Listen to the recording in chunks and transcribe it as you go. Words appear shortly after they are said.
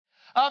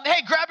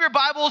Hey, grab your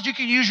Bibles. You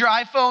can use your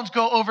iPhones.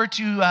 Go over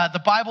to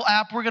the Bible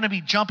app. We're going to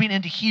be jumping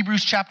into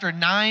Hebrews chapter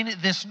 9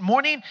 this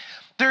morning.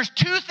 There's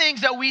two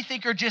things that we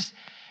think are just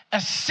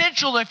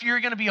essential if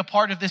you're going to be a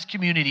part of this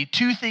community.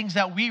 Two things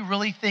that we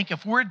really think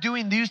if we're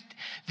doing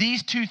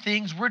these two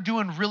things, we're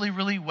doing really,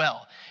 really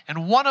well.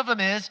 And one of them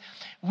is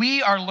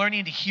we are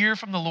learning to hear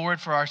from the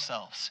Lord for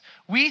ourselves.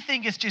 We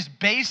think it's just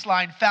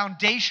baseline,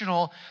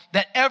 foundational,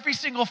 that every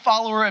single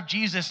follower of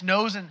Jesus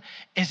knows and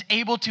is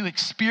able to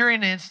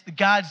experience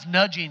God's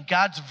nudging,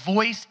 God's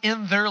voice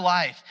in their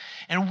life.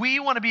 And we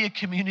want to be a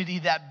community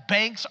that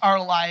banks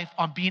our life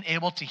on being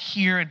able to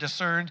hear and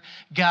discern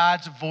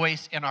God's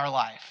voice in our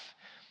life.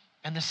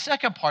 And the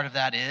second part of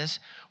that is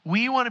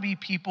we want to be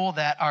people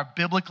that are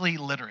biblically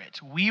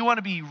literate. We want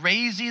to be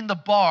raising the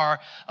bar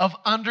of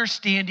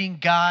understanding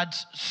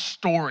God's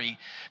story.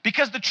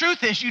 Because the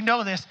truth is, you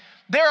know this,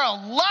 there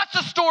are lots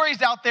of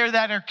stories out there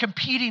that are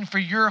competing for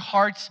your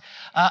heart's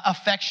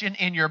affection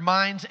and your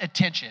mind's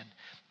attention.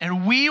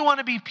 And we want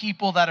to be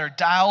people that are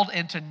dialed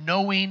into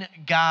knowing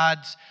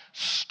God's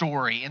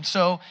story. And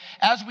so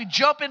as we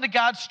jump into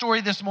God's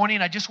story this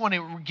morning, I just want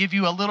to give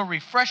you a little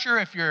refresher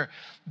if you're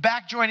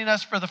back joining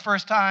us for the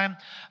first time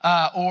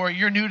or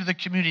you're new to the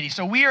community.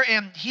 So we are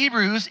in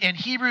Hebrews, and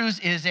Hebrews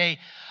is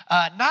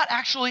not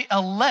actually a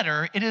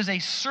letter. It is a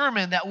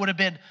sermon that would have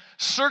been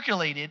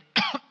circulated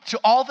to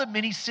all the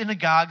many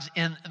synagogues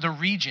in the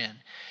region.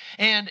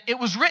 And it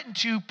was written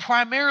to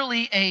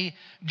primarily a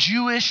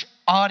Jewish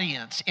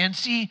audience. And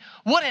see,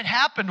 what had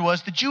happened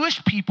was the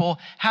Jewish people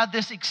had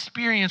this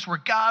experience where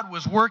God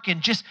was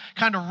working just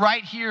kind of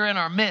right here in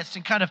our midst.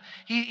 And kind of,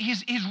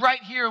 he's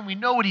right here and we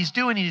know what he's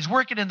doing. And he's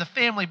working in the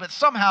family, but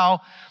somehow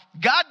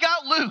God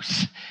got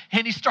loose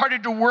and he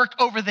started to work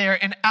over there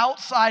and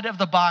outside of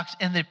the box,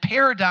 and the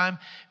paradigm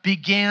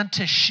began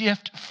to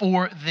shift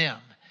for them.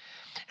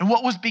 And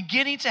what was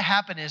beginning to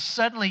happen is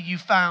suddenly you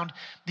found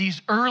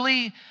these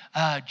early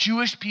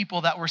Jewish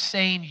people that were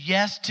saying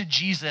yes to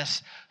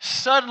Jesus.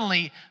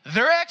 Suddenly,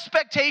 their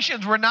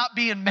expectations were not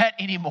being met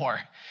anymore.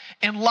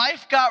 And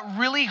life got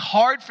really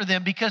hard for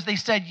them because they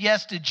said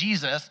yes to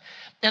Jesus.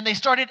 And they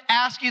started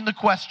asking the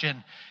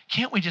question,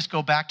 can't we just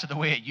go back to the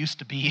way it used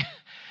to be?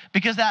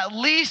 Because at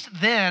least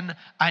then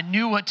I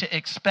knew what to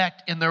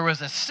expect and there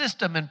was a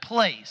system in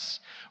place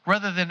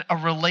rather than a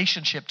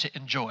relationship to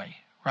enjoy,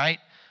 right?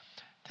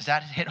 Does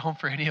that hit home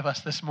for any of us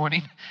this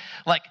morning?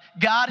 Like,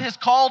 God has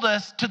called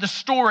us to the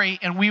story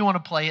and we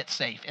want to play it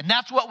safe. And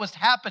that's what was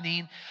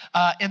happening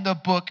in the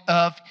book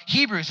of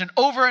Hebrews. And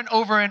over and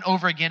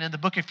over again in the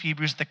book of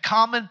Hebrews, the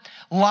common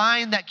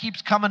line that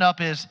keeps coming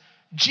up is,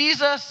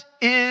 Jesus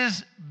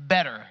is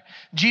better.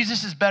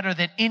 Jesus is better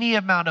than any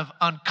amount of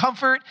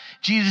uncomfort.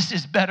 Jesus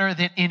is better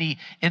than any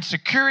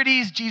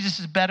insecurities. Jesus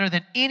is better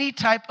than any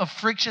type of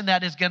friction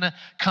that is going to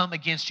come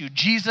against you.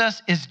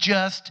 Jesus is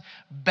just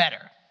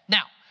better.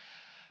 Now,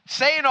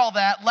 saying all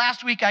that,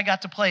 last week I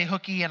got to play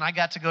hooky and I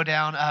got to go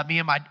down, me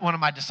and one of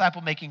my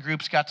disciple-making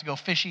groups got to go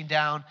fishing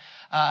down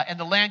in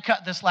the land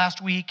cut this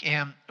last week,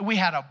 and we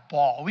had a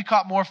ball. We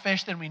caught more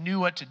fish than we knew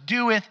what to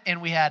do with,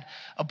 and we had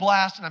a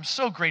blast, and I'm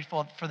so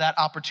grateful for that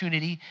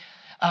opportunity.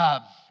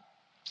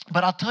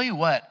 But I'll tell you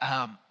what,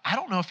 I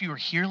don't know if you were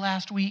here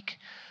last week,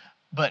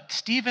 but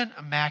Stephen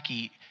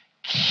Mackey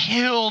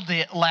killed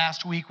it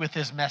last week with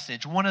his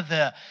message. One of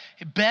the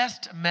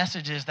best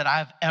messages that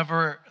I've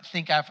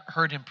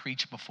heard him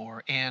preach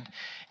before. And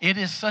it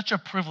is such a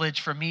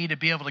privilege for me to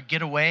be able to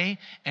get away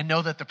and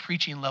know that the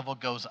preaching level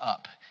goes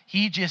up.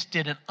 He just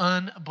did an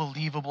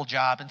unbelievable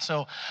job. And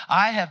so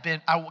I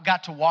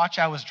got to watch,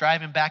 I was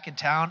driving back in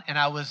town and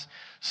I was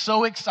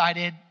so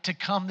excited to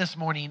come this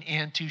morning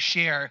and to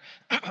share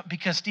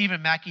because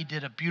Stephen Mackey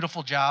did a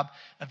beautiful job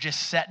of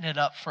just setting it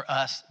up for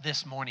us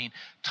this morning,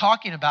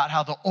 talking about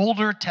how the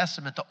Older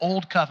Testament, the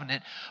Old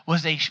Covenant,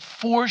 was a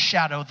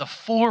foreshadow, the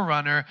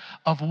forerunner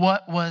of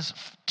what was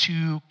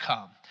to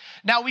come.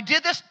 Now, we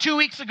did this 2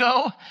 weeks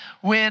ago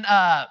when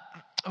I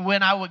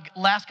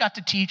last got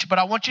to teach, but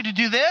I want you to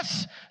do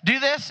this. Do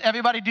this.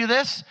 Everybody do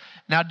this.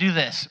 Now do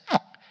this.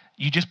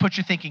 You just put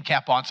your thinking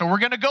cap on. So we're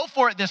going to go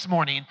for it this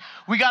morning.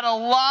 We got a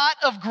lot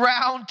of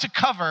ground to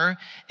cover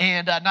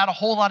and not a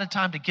whole lot of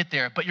time to get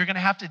there, but you're going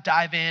to have to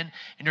dive in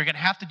and you're going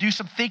to have to do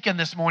some thinking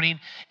this morning.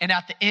 And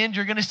at the end,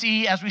 you're going to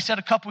see, as we said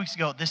a couple weeks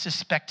ago, this is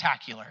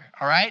spectacular.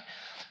 All right?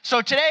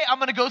 So today I'm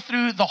going to go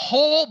through the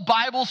whole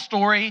Bible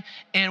story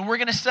and we're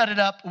going to set it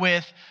up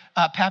with,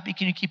 Pappy,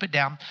 can you keep it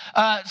down?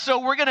 So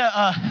we're going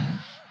to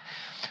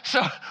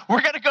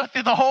go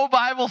through the whole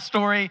Bible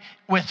story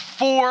with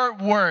 4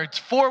 words.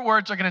 4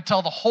 words are going to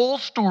tell the whole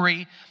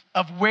story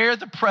of where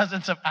the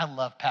presence of, I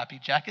love Pappy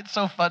Jack. It's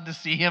so fun to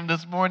see him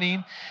this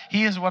morning.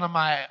 He is one of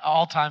my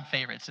all-time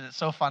favorites, and it's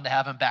so fun to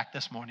have him back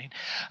this morning.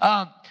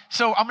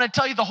 So I'm going to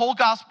tell you the whole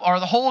gospel, or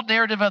the whole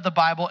narrative of the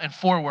Bible in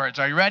 4 words.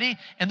 Are you ready?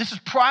 And this is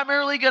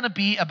primarily going to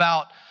be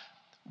about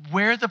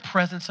where the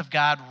presence of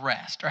God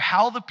rests, or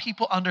how the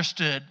people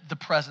understood the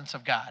presence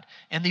of God.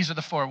 And these are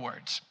the 4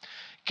 words.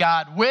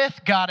 God with,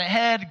 God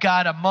ahead,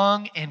 God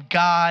among, and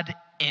God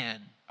in.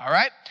 All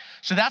right?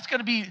 So that's going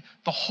to be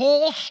the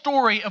whole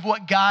story of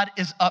what God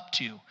is up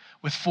to.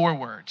 with 4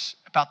 words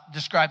about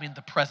describing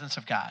the presence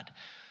of God.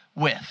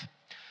 With.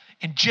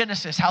 In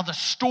Genesis, how the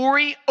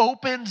story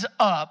opens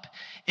up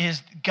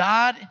is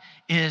God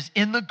is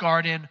in the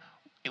garden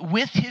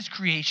with his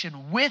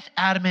creation, with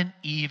Adam and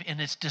Eve, and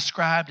it's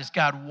described as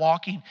God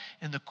walking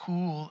in the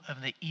cool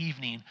of the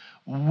evening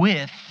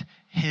with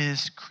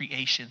his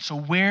creation. So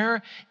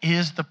where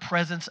is the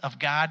presence of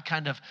God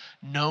kind of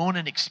known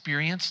and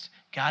experienced?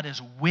 God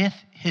is with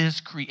his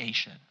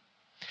creation.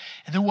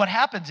 And then what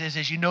happens is,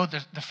 as you know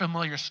the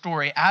familiar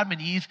story, Adam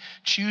and Eve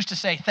choose to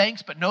say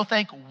thanks, but no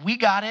thank, we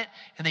got it,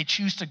 and they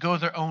choose to go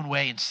their own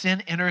way, and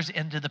sin enters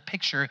into the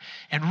picture,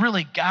 and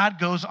really God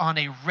goes on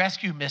a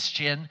rescue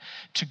mission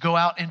to go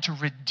out and to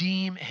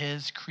redeem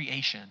his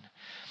creation.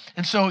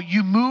 And so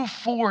you move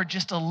forward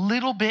just a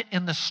little bit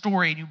in the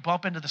story, and you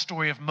bump into the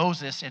story of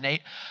Moses and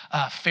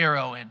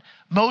Pharaoh. And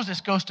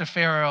Moses goes to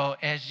Pharaoh,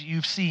 as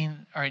you've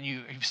seen, or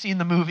you've seen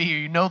the movie, or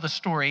you know the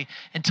story,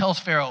 and tells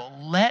Pharaoh,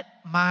 "Let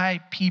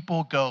my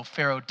people go."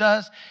 Pharaoh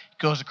does,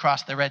 goes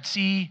across the Red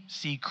Sea,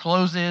 sea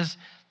closes,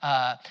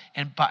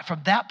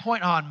 from that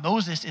point on,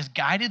 Moses is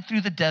guided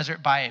through the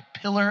desert by a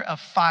pillar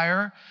of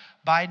fire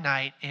by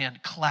night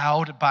and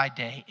cloud by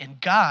day. And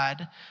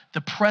God,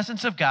 the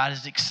presence of God,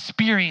 is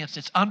experienced,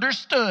 it's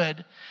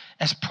understood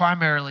as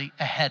primarily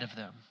ahead of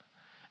them,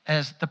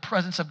 as the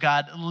presence of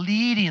God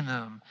leading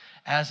them,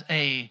 as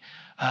a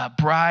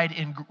bride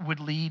would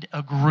lead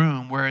a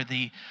groom, where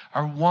they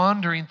are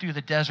wandering through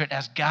the desert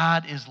as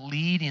God is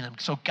leading them.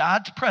 So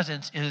God's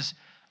presence is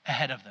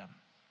ahead of them.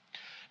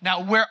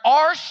 Now, where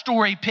our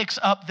story picks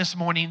up this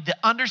morning, the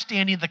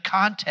understanding, the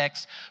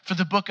context for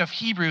the book of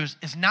Hebrews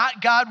is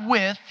not God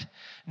with,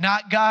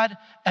 not God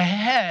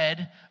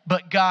ahead,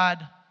 but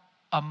God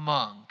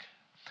among.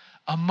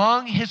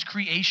 Among his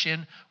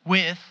creation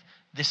with,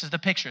 this is the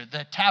picture,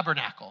 the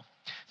tabernacle.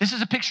 This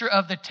is a picture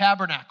of the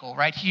tabernacle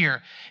right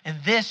here.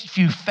 And this, if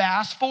you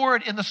fast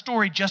forward in the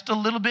story just a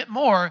little bit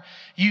more,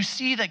 you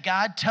see that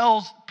God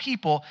tells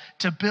people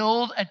to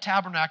build a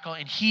tabernacle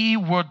and he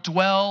will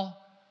dwell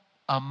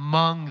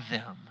among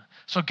them.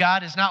 So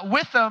God is not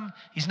with them,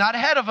 he's not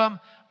ahead of them,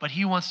 but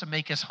he wants to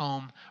make his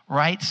home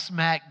right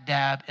smack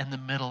dab in the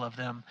middle of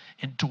them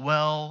and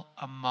dwell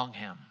among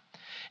him.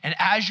 And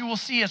as you will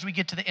see as we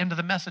get to the end of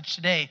the message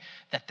today,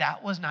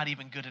 that was not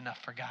even good enough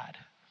for God.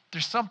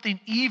 There's something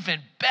even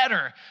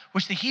better,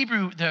 which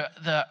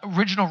the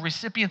original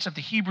recipients of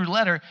the Hebrew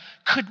letter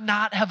could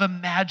not have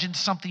imagined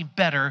something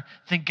better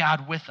than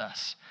God with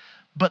us.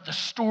 But the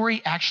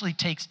story actually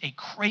takes a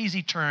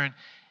crazy turn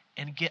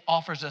and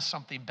offers us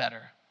something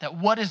better. That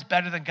what is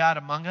better than God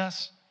among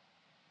us?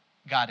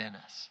 God in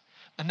us.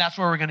 And that's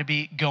where we're going to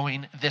be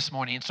going this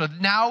morning. And so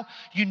now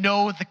you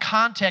know the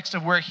context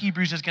of where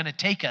Hebrews is going to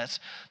take us.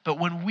 But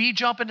when we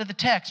jump into the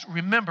text,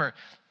 remember,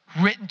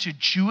 written to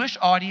Jewish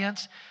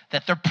audience,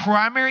 that their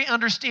primary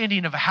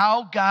understanding of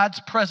how God's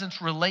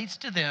presence relates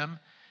to them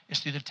is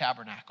through the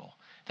tabernacle.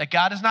 That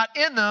God is not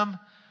in them,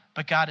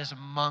 but God is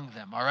among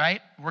them, all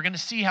right? We're going to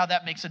see how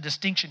that makes a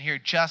distinction here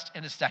just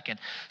in a second.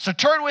 So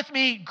turn with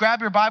me, grab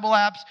your Bible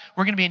apps.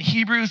 We're going to be in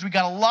Hebrews. We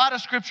got a lot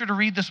of scripture to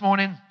read this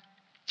morning,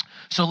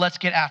 so let's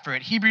get after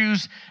it.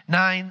 Hebrews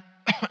 9,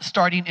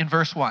 starting in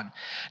verse 1.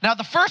 Now,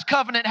 the first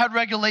covenant had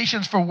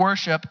regulations for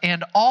worship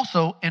and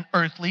also an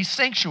earthly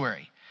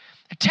sanctuary.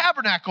 A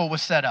tabernacle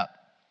was set up.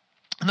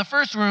 In the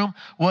first room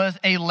was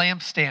a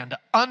lampstand.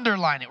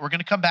 Underline it. We're going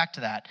to come back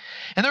to that.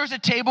 And there was a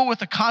table with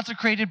the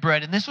consecrated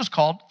bread, and this was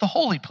called the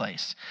holy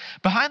place.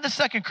 Behind the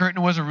second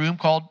curtain was a room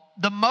called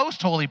the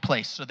most holy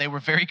place. So they were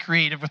very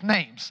creative with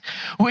names,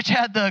 which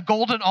had the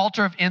golden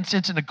altar of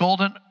incense and a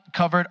golden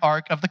covered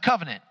ark of the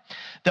covenant.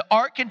 The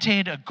ark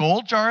contained a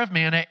gold jar of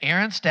manna,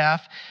 Aaron's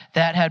staff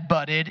that had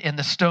budded, and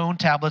the stone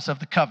tablets of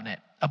the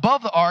covenant.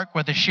 Above the ark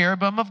were the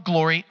cherubim of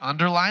glory.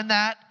 Underline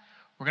that.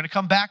 We're going to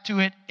come back to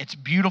it. It's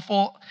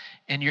beautiful,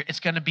 and it's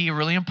going to be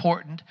really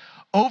important.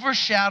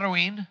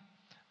 Overshadowing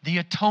the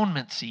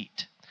atonement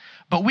seat.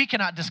 But we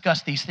cannot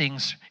discuss these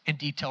things in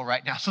detail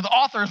right now. So the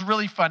author is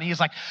really funny. He's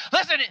like,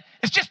 listen,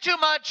 it's just too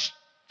much,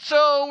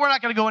 so we're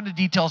not going to go into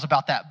details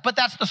about that. But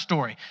that's the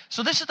story.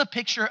 So this is the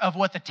picture of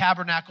what the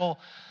tabernacle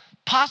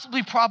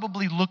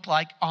probably looked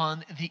like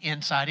on the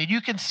inside. And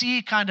you can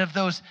see kind of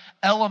those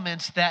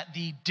elements that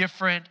the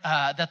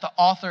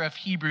author of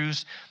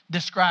Hebrews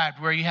described,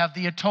 where you have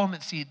the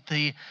atonement seat,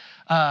 the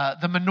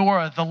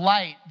menorah, the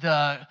light,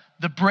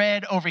 the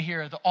bread over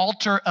here, the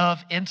altar of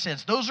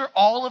incense. Those are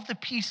all of the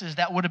pieces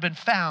that would have been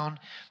found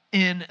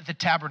in the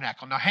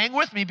tabernacle. Now hang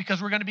with me because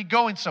we're going to be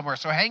going somewhere,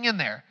 so hang in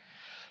there.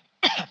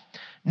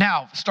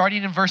 Now,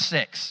 starting in verse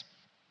 6.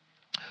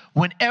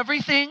 When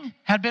everything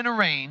had been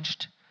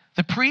arranged,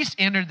 the priest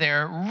entered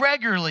there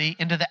regularly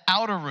into the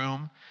outer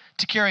room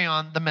to carry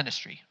on the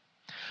ministry.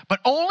 But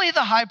only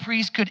the high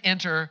priest could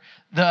enter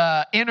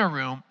the inner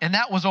room, and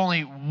that was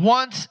only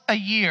once a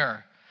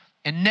year,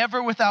 and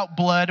never without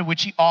blood,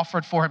 which he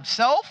offered for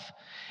himself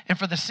and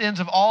for the sins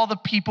of all the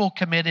people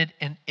committed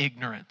in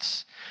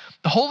ignorance.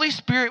 The Holy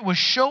Spirit was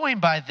showing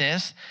by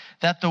this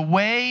that the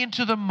way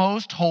into the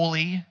most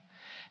holy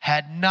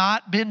had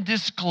not been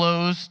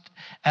disclosed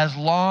as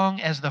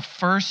long as the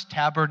first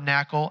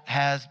tabernacle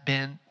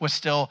was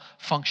still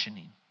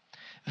functioning.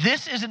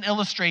 This is an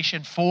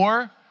illustration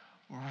for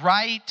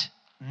right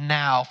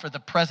now, for the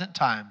present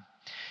time,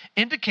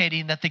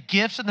 indicating that the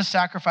gifts and the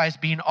sacrifice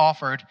being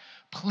offered,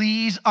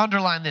 please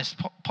underline this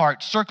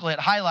part, circle it,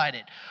 highlight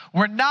it,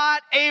 were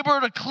not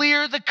able to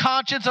clear the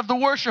conscience of the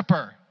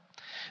worshiper.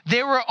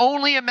 They were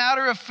only a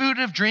matter of food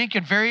and of drink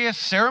and various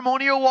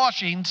ceremonial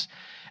washings,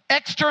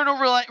 external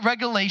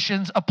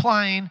regulations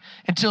applying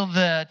until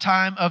the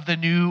time of the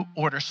new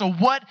order. So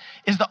what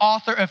is the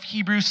author of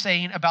Hebrews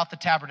saying about the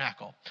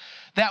tabernacle?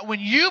 That when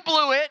you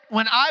blew it,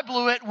 when I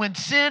blew it, when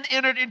sin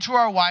entered into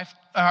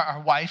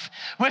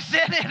when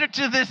sin entered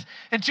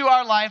into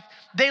our life,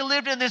 they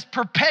lived in this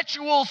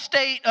perpetual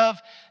state of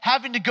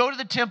having to go to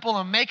the temple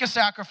and make a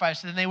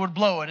sacrifice, and then they would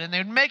blow it, and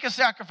they'd make a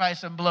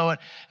sacrifice and blow it,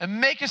 and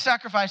make a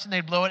sacrifice and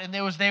they'd blow it, and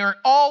they were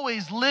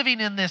always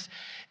living in this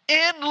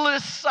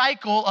endless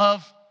cycle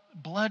of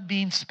blood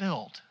being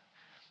spilled.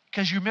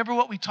 Because you remember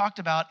what we talked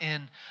about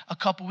in a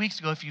couple weeks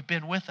ago, if you've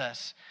been with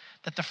us,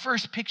 that the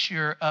first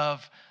picture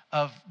of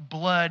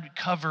blood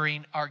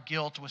covering our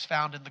guilt was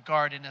found in the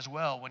garden as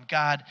well, when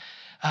God,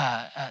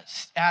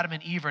 Adam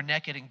and Eve are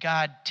naked, and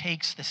God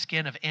takes the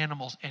skin of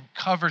animals and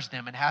covers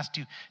them and has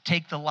to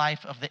take the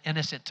life of the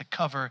innocent to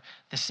cover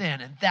the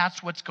sin. And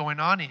that's what's going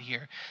on in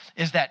here,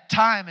 is that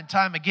time and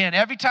time again,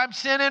 every time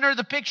sin entered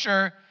the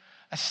picture,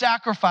 a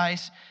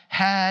sacrifice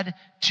had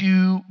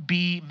to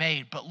be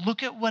made. But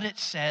look at what it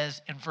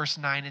says in verse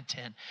 9 and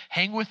 10.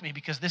 Hang with me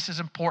because this is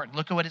important.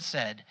 Look at what it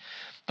said.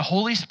 The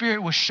Holy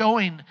Spirit was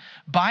showing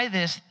by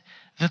this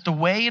that the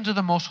way into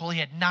the most holy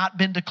had not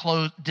been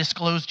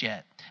disclosed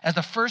yet, as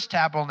the first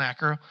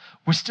tabernacle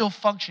was still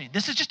functioning.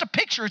 This is just a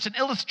picture. It's an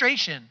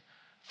illustration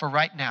for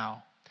right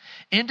now,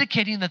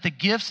 indicating that the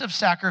gifts of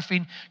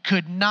sacrificing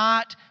could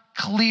not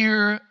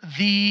clear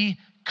the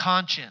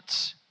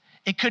conscience.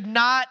 It could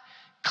not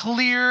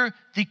clear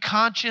the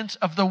conscience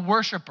of the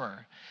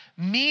worshiper,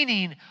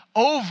 meaning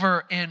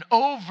over and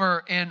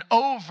over and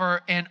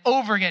over and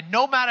over again,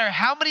 no matter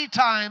how many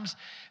times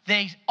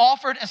they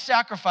offered a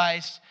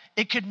sacrifice,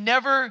 it could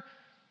never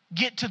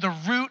get to the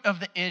root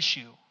of the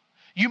issue.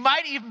 You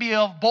might even be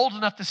bold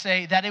enough to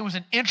say that it was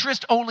an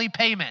interest-only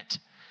payment.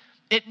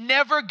 It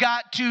never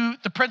got to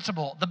the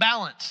principle, the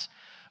balance,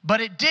 but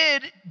it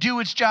did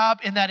do its job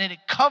in that it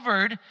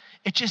covered,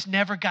 it just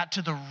never got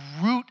to the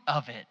root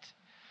of it.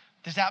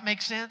 Does that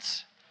make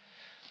sense?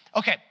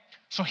 Okay,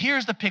 so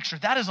here's the picture.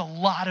 That is a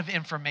lot of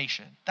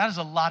information.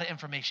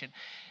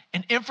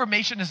 And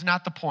information is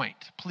not the point.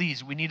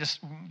 Please, we need to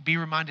be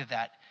reminded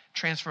that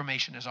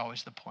transformation is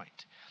always the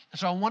point. And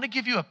so I want to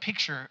give you a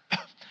picture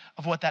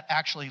of what that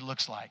actually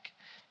looks like.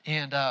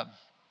 And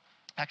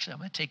actually, I'm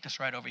going to take this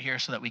right over here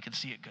so that we can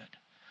see it good.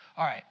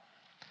 All right.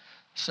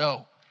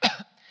 So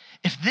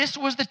if this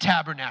was the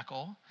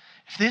tabernacle,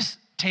 if this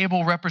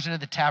table represented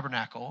the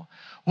tabernacle,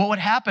 what would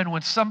happen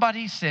when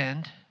somebody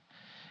sinned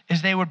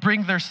is they would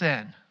bring their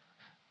sin.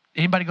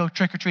 Anybody go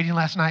trick-or-treating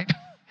last night?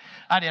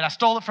 I did. I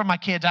stole it from my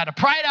kids. I had to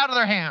pry it out of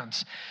their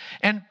hands.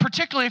 And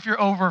particularly if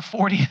you're over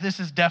 40, this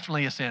is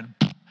definitely a sin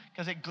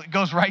because it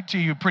goes right to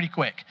you pretty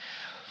quick.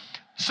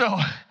 So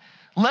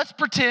let's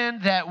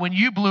pretend that when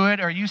you blew it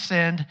or you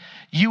sinned,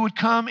 you would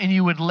come and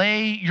you would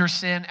lay your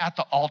sin at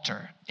the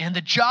altar. And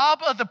the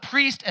job of the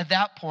priest at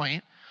that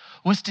point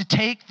was to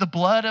take the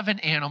blood of an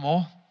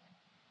animal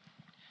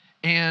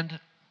and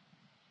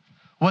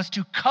was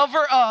to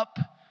cover up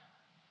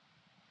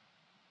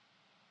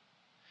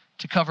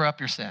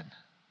your sin.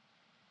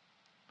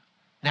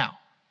 Now,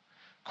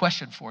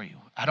 question for you.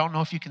 I don't know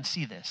if you can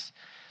see this,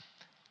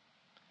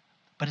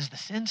 but is the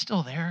sin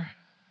still there?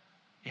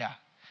 Yeah.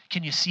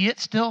 Can you see it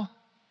still?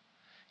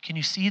 Can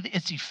you see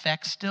its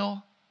effects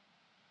still?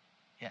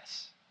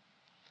 Yes.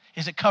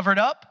 Is it covered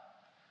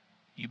up?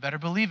 You better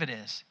believe it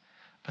is.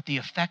 But the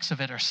effects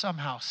of it are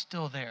somehow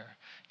still there.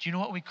 Do you know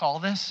what we call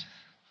this?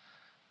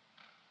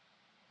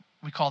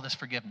 We call this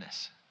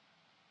forgiveness.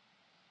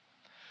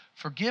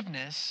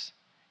 Forgiveness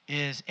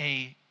is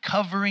a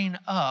covering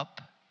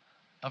up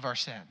of our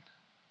sin.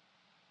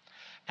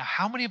 Now,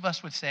 how many of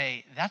us would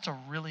say that's a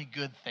really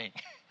good thing?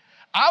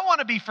 I want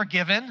to be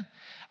forgiven.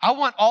 I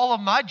want all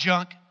of my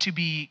junk to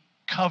be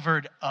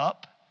covered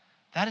up.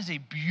 That is a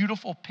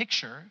beautiful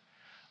picture.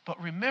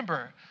 But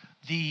remember,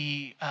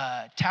 the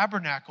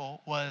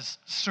tabernacle was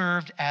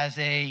served as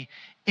a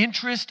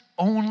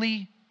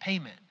interest-only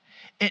payment.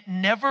 It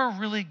never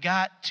really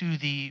got to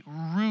the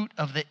root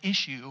of the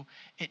issue.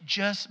 It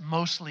just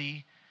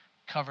mostly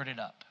covered it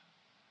up.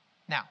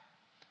 Now,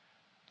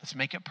 let's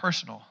make it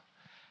personal.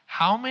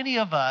 How many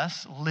of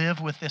us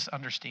live with this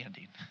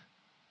understanding?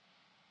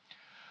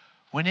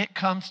 When it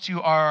comes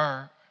to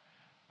our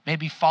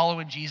maybe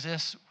following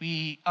Jesus,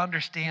 we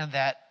understand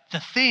that the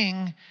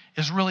thing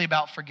is really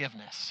about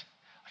forgiveness.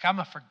 Like, I'm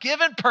a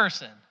forgiven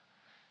person.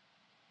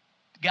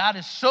 God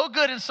is so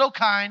good and so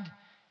kind,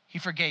 he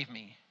forgave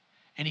me.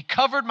 And he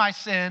covered my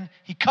sin,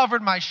 he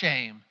covered my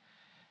shame.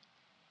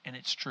 And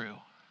it's true.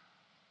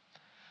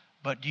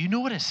 But do you know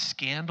what is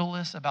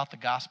scandalous about the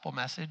gospel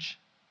message?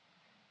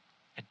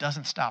 it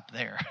doesn't stop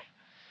there.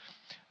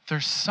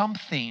 There's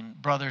something,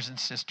 brothers and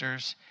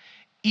sisters,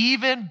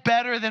 even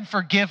better than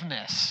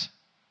forgiveness,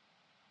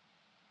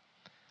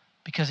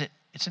 because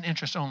it's an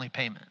interest-only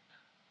payment.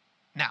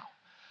 Now,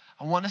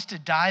 I want us to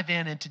dive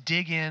in and to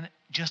dig in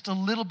just a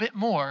little bit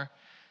more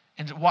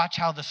and to watch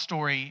how the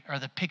story or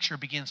the picture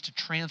begins to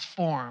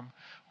transform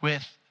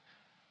with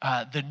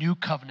the new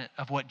covenant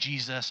of what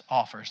Jesus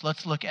offers.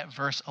 Let's look at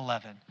verse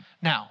 11.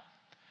 Now,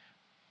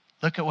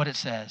 look at what it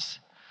says.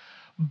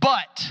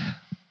 But,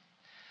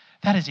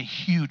 that is a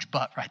huge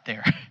but right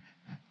there.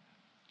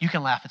 You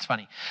can laugh, it's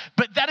funny.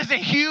 But that is a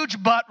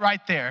huge but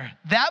right there.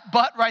 That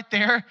but right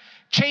there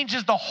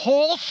changes the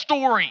whole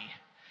story.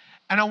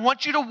 And I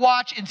want you to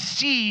watch and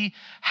see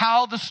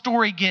how the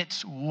story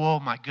gets, whoa,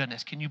 my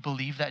goodness, can you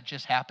believe that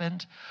just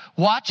happened?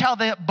 Watch how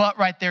that but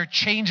right there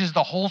changes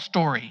the whole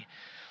story.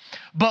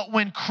 But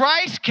when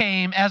Christ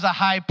came as a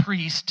high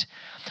priest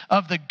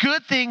of the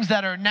good things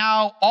that are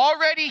now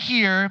already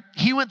here,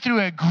 he went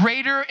through a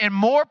greater and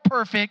more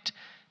perfect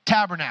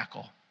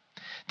tabernacle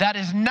that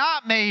is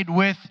not made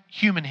with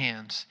human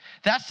hands.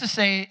 That's to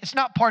say, it's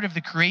not part of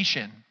the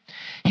creation.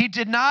 He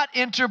did not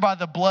enter by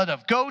the blood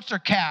of goats or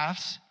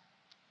calves,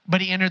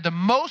 but he entered the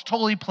most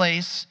holy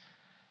place,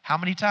 how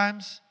many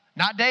times?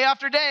 Not day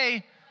after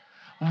day,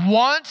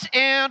 once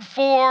and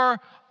for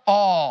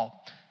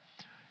all.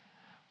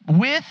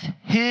 With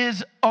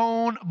his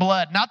own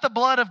blood, not the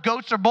blood of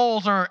goats or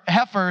bulls or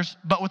heifers,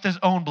 but with his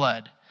own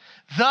blood.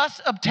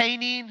 Thus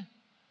obtaining,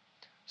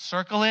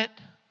 circle it,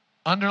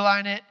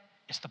 underline it,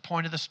 it's the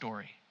point of the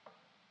story.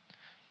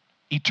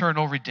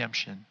 Eternal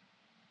redemption.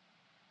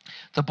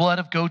 The blood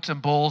of goats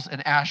and bulls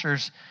and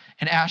ashes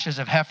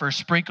of heifers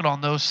sprinkled on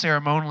those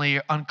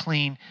ceremonially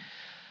unclean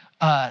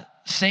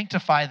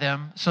sanctify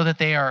them so that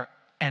they are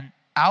an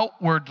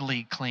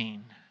outwardly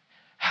clean.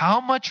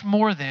 How much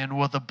more then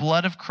will the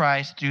blood of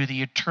Christ, through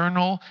the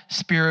eternal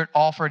Spirit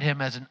offered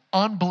him as an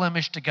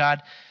unblemished to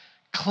God,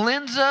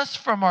 cleanse us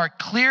from our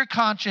clear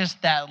conscience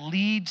that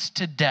leads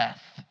to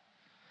death,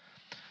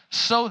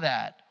 so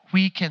that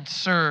we can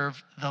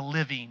serve the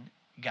living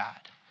God?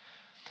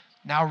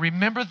 Now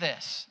remember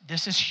this.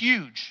 This is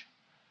huge.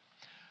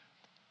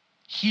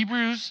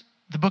 Hebrews,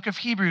 the book of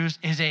Hebrews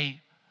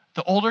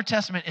the Older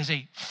Testament is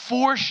a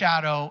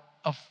foreshadow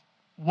of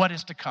what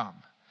is to come.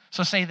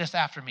 So say this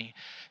after me.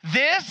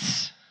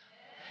 This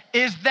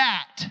is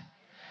that.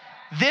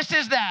 This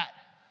is that.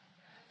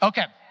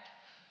 Okay.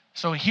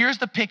 So here's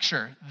the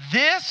picture.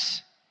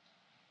 This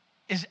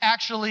is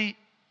actually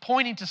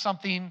pointing to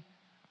something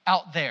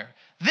out there.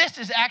 This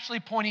is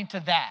actually pointing to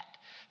that.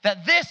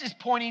 That this is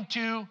pointing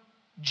to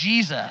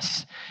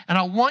Jesus. And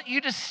I want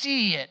you to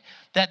see it,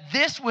 that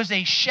this was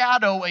a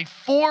shadow, a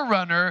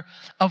forerunner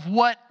of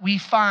what we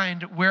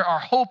find where our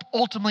hope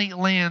ultimately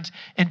lands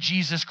in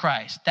Jesus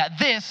Christ. That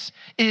this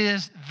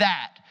is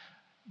that.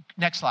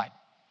 Next slide.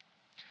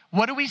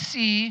 What do we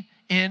see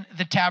in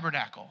the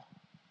tabernacle?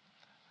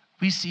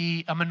 We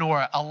see a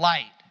menorah, a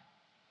light.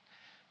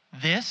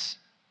 This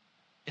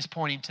is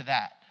pointing to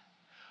that.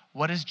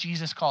 What does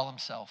Jesus call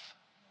himself?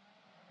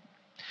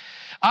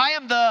 I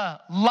am the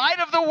light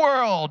of the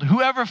world.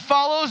 Whoever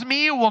follows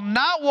me will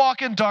not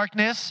walk in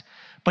darkness,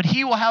 but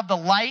he will have the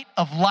light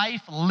of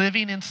life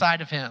living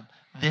inside of him.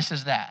 This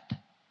is that.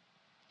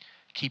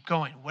 Keep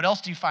going. What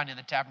else do you find in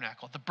the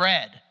tabernacle? The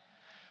bread.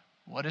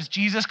 What does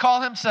Jesus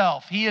call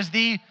himself? He is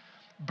the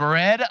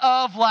bread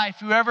of life.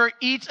 Whoever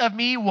eats of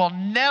me will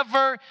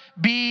never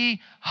be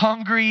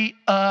hungry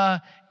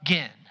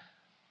again.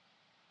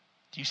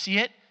 Do you see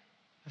it?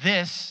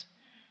 This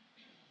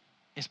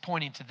is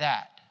pointing to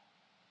that.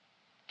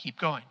 Keep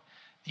going.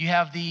 You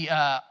have the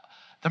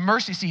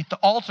mercy seat, the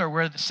altar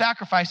where the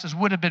sacrifices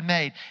would have been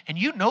made. And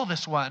you know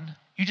this one.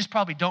 You just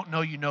probably don't know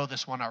you know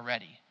this one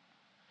already.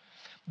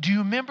 Do you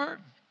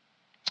remember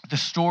the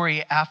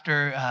story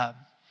after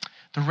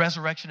the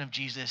resurrection of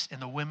Jesus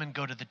and the women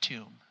go to the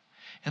tomb?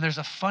 And there's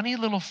a funny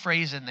little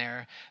phrase in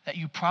there that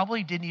you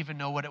probably didn't even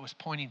know what it was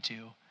pointing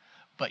to,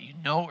 but you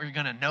know what you're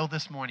going to know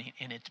this morning,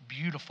 and it's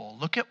beautiful.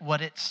 Look at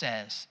what it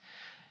says.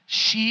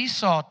 She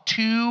saw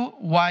two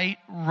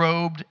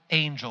white-robed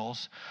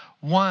angels,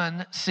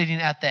 one sitting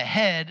at the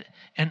head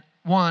and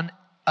one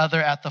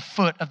other at the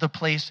foot of the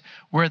place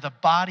where the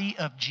body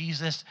of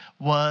Jesus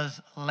was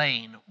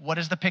laying. What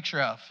is the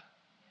picture of?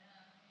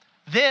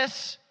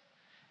 This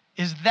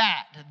is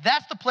that.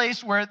 That's the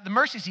place where the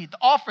mercy seat, the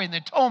offering, the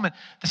atonement,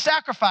 the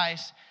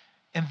sacrifice,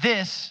 and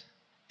this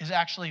is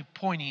actually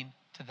pointing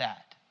to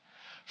that.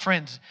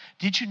 Friends,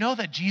 did you know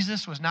that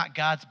Jesus was not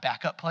God's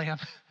backup plan?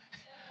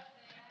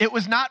 It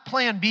was not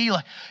plan B,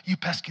 like, you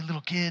pesky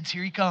little kids,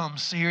 here he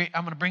comes. Here,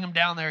 I'm going to bring him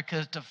down there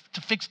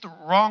to fix the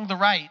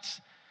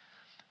rights.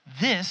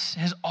 This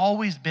has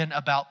always been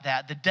about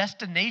that. The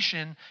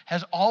destination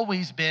has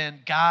always been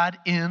God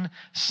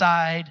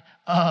inside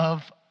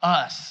of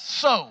us.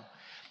 So,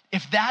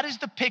 if that is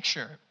the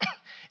picture,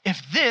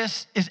 if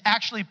this is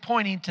actually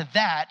pointing to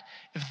that,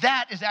 if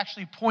that is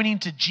actually pointing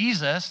to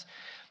Jesus,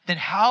 then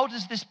how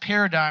does this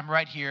paradigm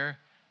right here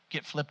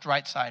get flipped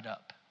right side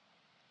up?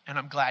 And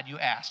I'm glad you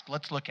asked.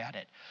 Let's look at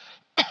it.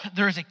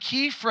 there is a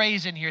key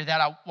phrase in here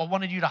that I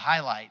wanted you to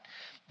highlight,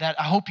 that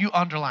I hope you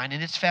underline,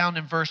 and it's found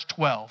in verse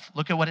 12.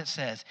 Look at what it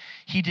says.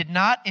 He did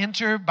not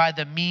enter by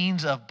the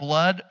means of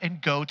blood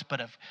and goats,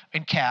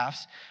 and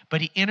calves,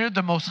 but he entered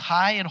the most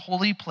high and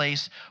holy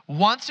place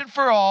once and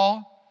for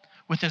all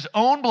with his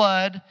own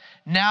blood,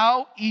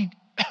 now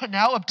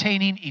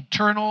obtaining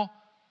eternal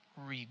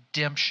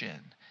redemption.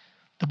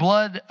 The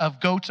blood of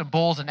goats and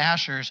bulls and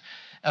ashers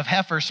of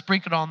heifers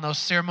sprinkled on those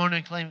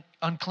ceremonially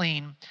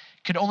unclean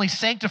could only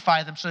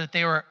sanctify them so that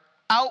they were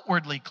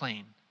outwardly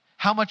clean.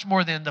 How much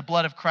more then the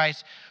blood of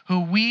Christ,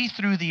 who we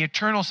through the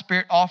eternal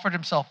Spirit offered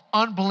himself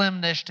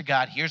unblemished to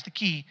God. Here's the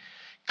key.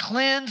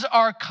 Cleanse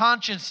our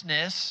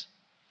consciousness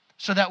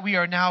so that we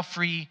are now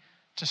free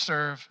to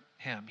serve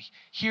him.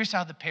 Here's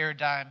how the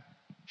paradigm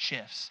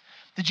shifts.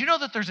 Did you know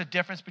that there's a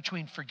difference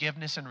between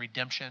forgiveness and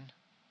redemption?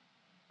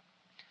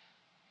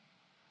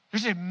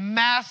 There's a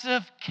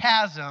massive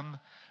chasm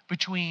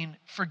between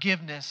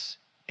forgiveness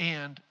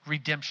and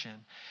redemption.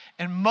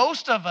 And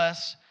most of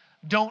us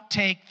don't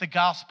take the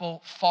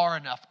gospel far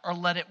enough or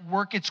let it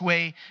work its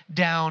way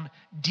down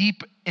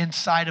deep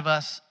inside of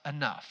us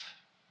enough.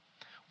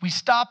 We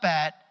stop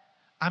at,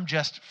 I'm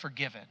just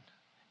forgiven,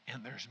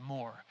 and there's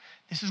more.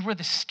 This is where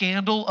the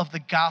scandal of the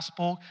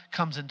gospel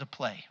comes into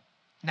play.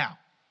 Now,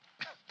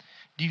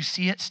 do you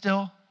see it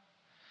still?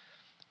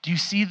 Do you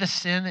see the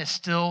sin is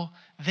still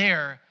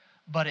there,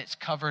 but it's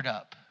covered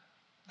up?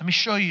 Let me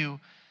show you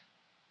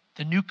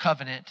the new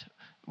covenant,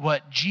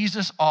 what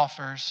Jesus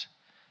offers.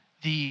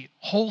 The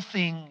whole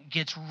thing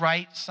gets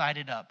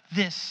right-sided up.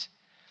 This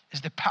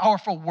is the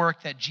powerful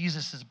work that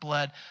Jesus'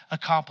 blood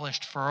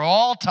accomplished for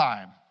all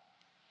time.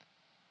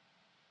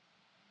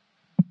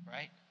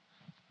 Right?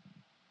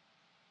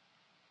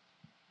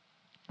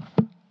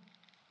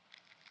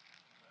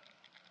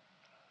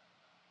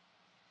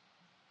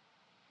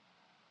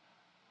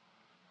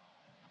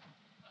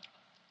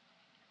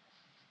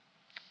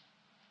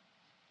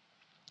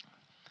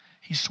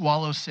 He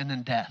swallows sin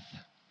and death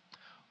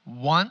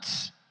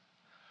once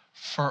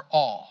for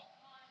all.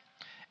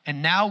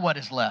 And now what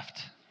is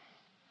left?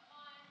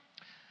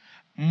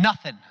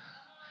 Nothing.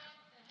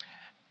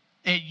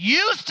 It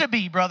used to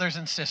be, brothers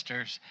and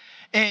sisters,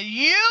 it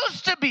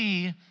used to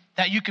be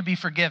that you could be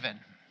forgiven,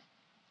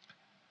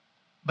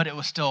 but it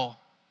was still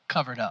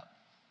covered up.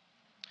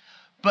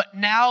 But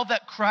now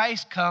that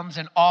Christ comes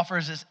and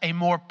offers us a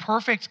more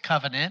perfect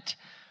covenant,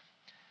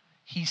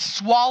 he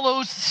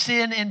swallows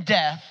sin and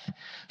death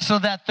so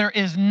that there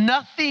is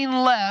nothing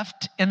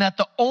left, and that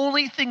the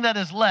only thing that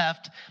is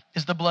left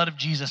is the blood of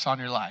Jesus on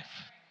your life.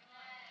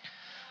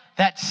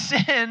 That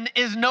sin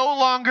is no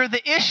longer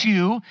the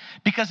issue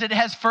because it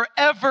has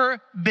forever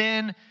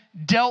been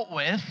dealt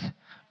with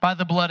by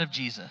the blood of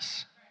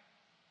Jesus.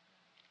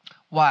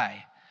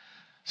 Why?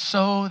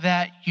 So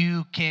that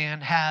you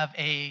can have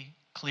a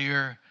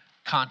clear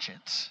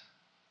conscience.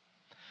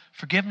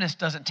 Forgiveness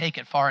doesn't take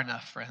it far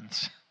enough,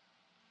 friends.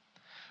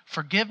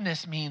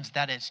 Forgiveness means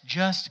that it's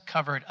just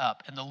covered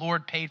up, and the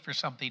Lord paid for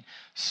something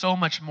so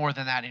much more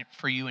than that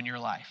for you in your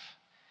life.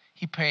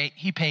 He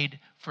paid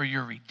for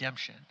your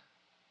redemption.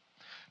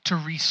 To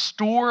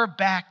restore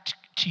back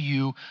to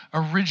you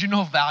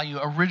original value,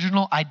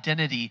 original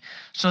identity,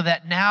 so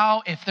that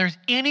now if there's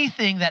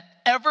anything that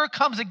ever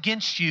comes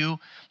against you,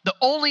 the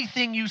only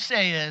thing you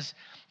say is,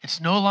 it's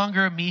no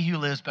longer me who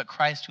lives, but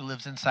Christ who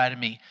lives inside of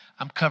me.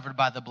 I'm covered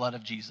by the blood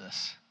of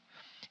Jesus.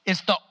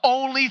 It's the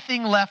only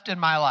thing left in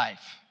my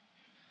life.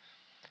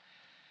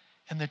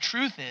 And the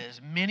truth is,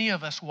 many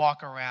of us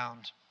walk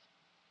around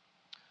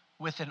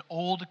with an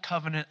old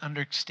covenant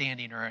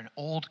understanding or an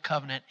old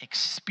covenant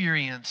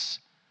experience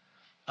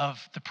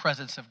of the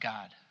presence of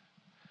God,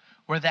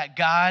 where that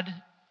God,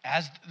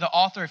 as the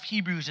author of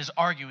Hebrews is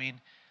arguing,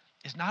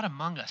 is not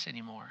among us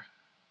anymore.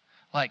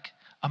 Like,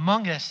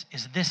 among us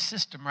is this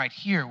system right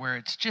here where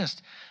it's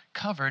just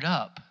covered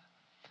up,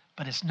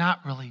 but it's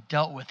not really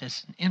dealt with.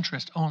 It's an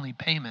interest-only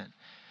payment.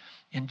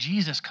 And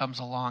Jesus comes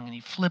along and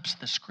he flips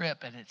the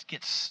script and it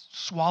gets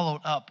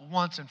swallowed up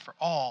once and for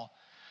all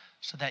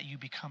so that you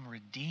become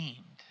redeemed.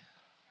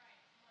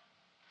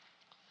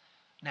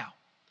 Now,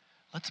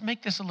 let's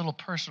make this a little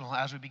personal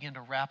as we begin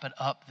to wrap it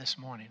up this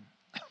morning.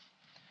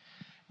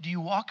 Do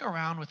you walk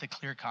around with a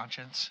clear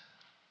conscience?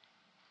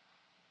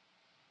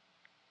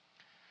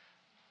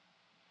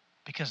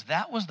 Because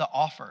that was the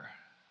offer.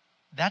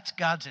 That's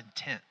God's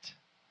intent.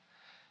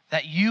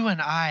 That you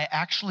and I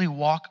actually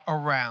walk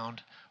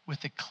around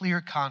with a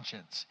clear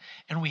conscience.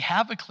 And we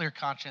have a clear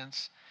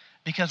conscience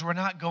because we're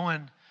not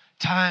going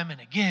time and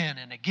again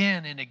and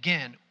again and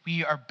again.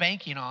 We are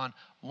banking on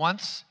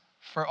once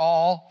for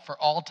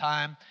all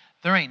time.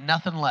 There ain't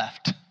nothing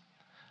left.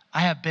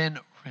 I have been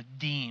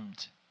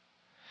redeemed.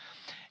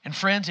 And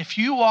friends, if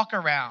you walk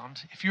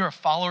around, if you're a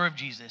follower of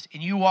Jesus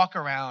and you walk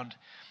around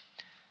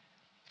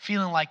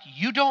feeling like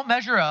you don't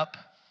measure up,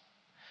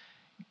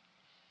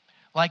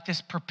 like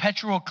this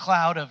perpetual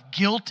cloud of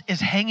guilt is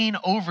hanging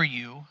over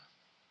you,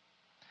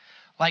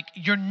 like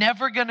you're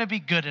never going to be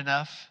good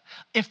enough.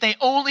 If they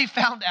only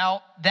found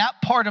out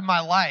that part of my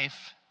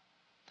life,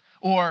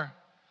 or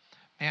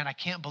man, I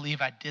can't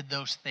believe I did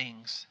those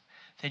things,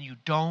 then you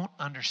don't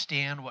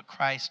understand what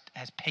Christ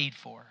has paid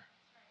for.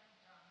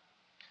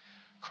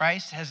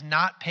 Christ has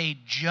not paid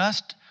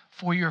just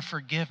for your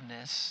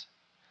forgiveness,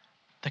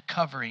 the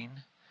covering,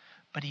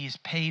 but he has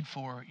paid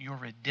for your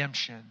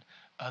redemption,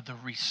 the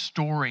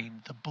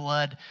restoring, the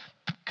blood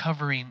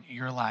covering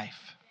your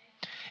life.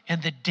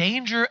 And the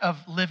danger of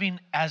living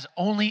as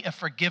only a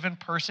forgiven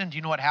person, do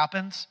you know what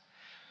happens?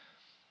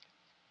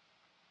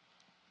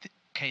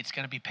 Okay, it's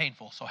going to be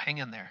painful, so hang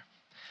in there.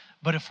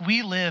 But if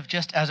we live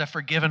just as a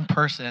forgiven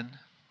person,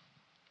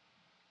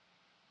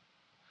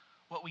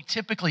 what we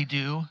typically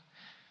do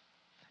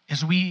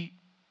is we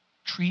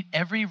treat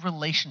every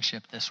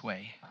relationship this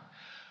way,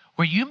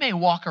 where you may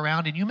walk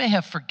around and you may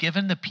have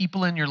forgiven the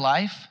people in your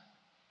life,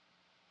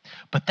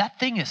 but that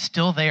thing is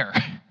still there.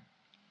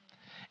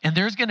 And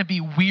there's going to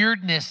be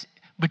weirdness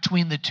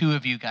between the two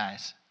of you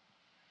guys.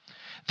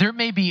 There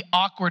may be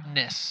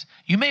awkwardness.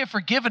 You may have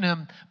forgiven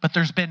him, but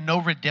there's been no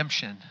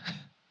redemption.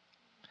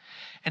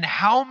 And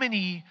how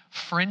many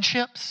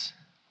friendships,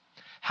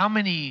 how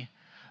many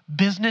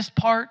business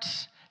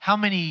parts, how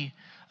many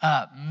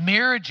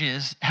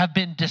marriages have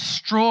been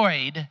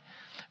destroyed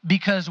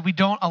because we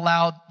don't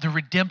allow the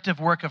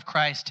redemptive work of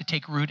Christ to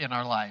take root in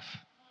our life.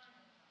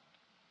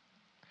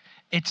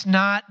 It's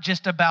not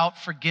just about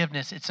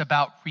forgiveness, it's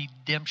about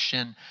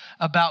redemption,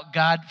 about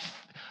God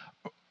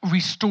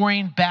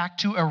restoring back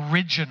to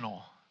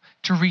original,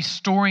 to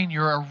restoring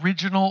your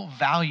original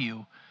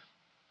value.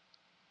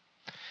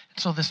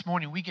 So this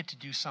morning we get to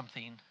do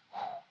something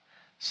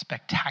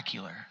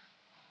spectacular,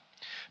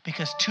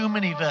 because too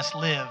many of us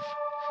live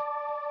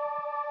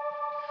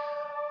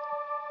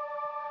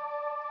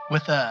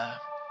with a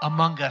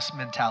among us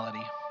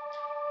mentality.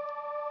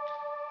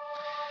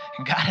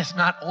 And God has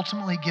not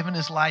ultimately given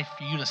his life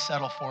for you to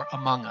settle for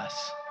among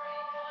us.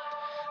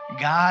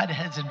 God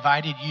has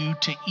invited you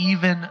to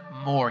even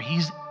more.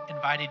 He's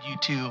invited you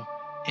to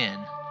in.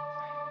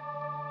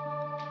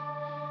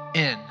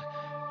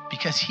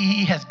 Because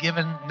he has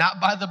given,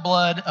 not by the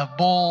blood of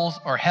bulls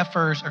or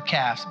heifers or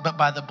calves, but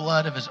by the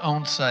blood of his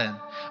own son,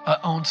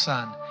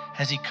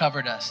 has he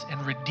covered us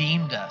and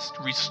redeemed us,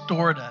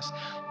 restored us,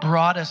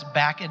 brought us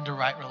back into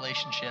right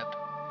relationship.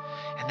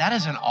 And that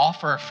is an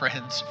offer,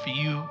 friends, for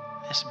you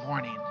this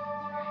morning.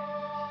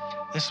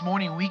 This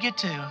morning we get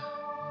to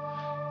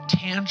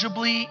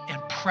tangibly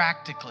and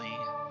practically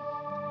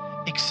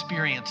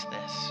experience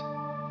this.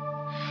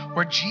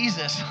 Where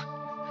Jesus,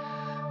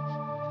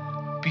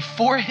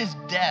 before his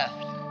death,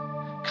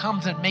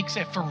 comes and makes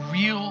a for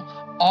real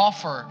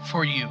offer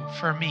for you,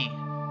 for me.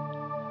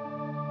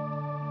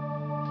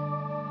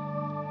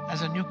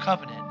 As a new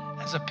covenant,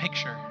 as a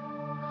picture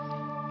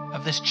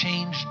of this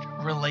changed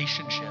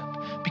relationship.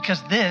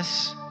 Because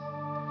this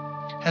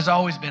has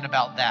always been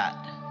about that.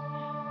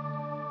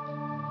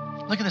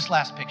 Look at this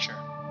last picture.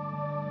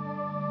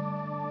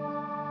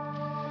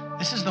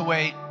 This is the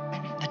way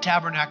the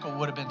tabernacle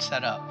would have been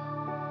set up.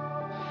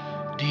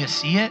 Do you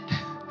see it?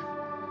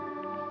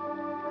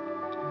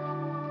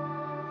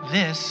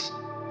 This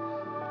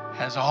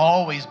has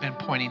always been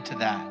pointing to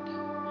that.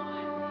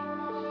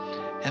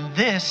 And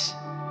this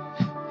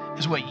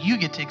is what you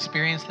get to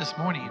experience this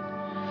morning,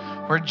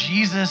 where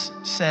Jesus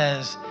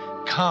says,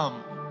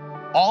 come,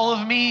 all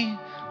of me,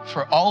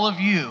 for all of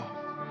you,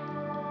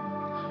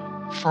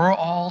 for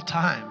all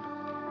time.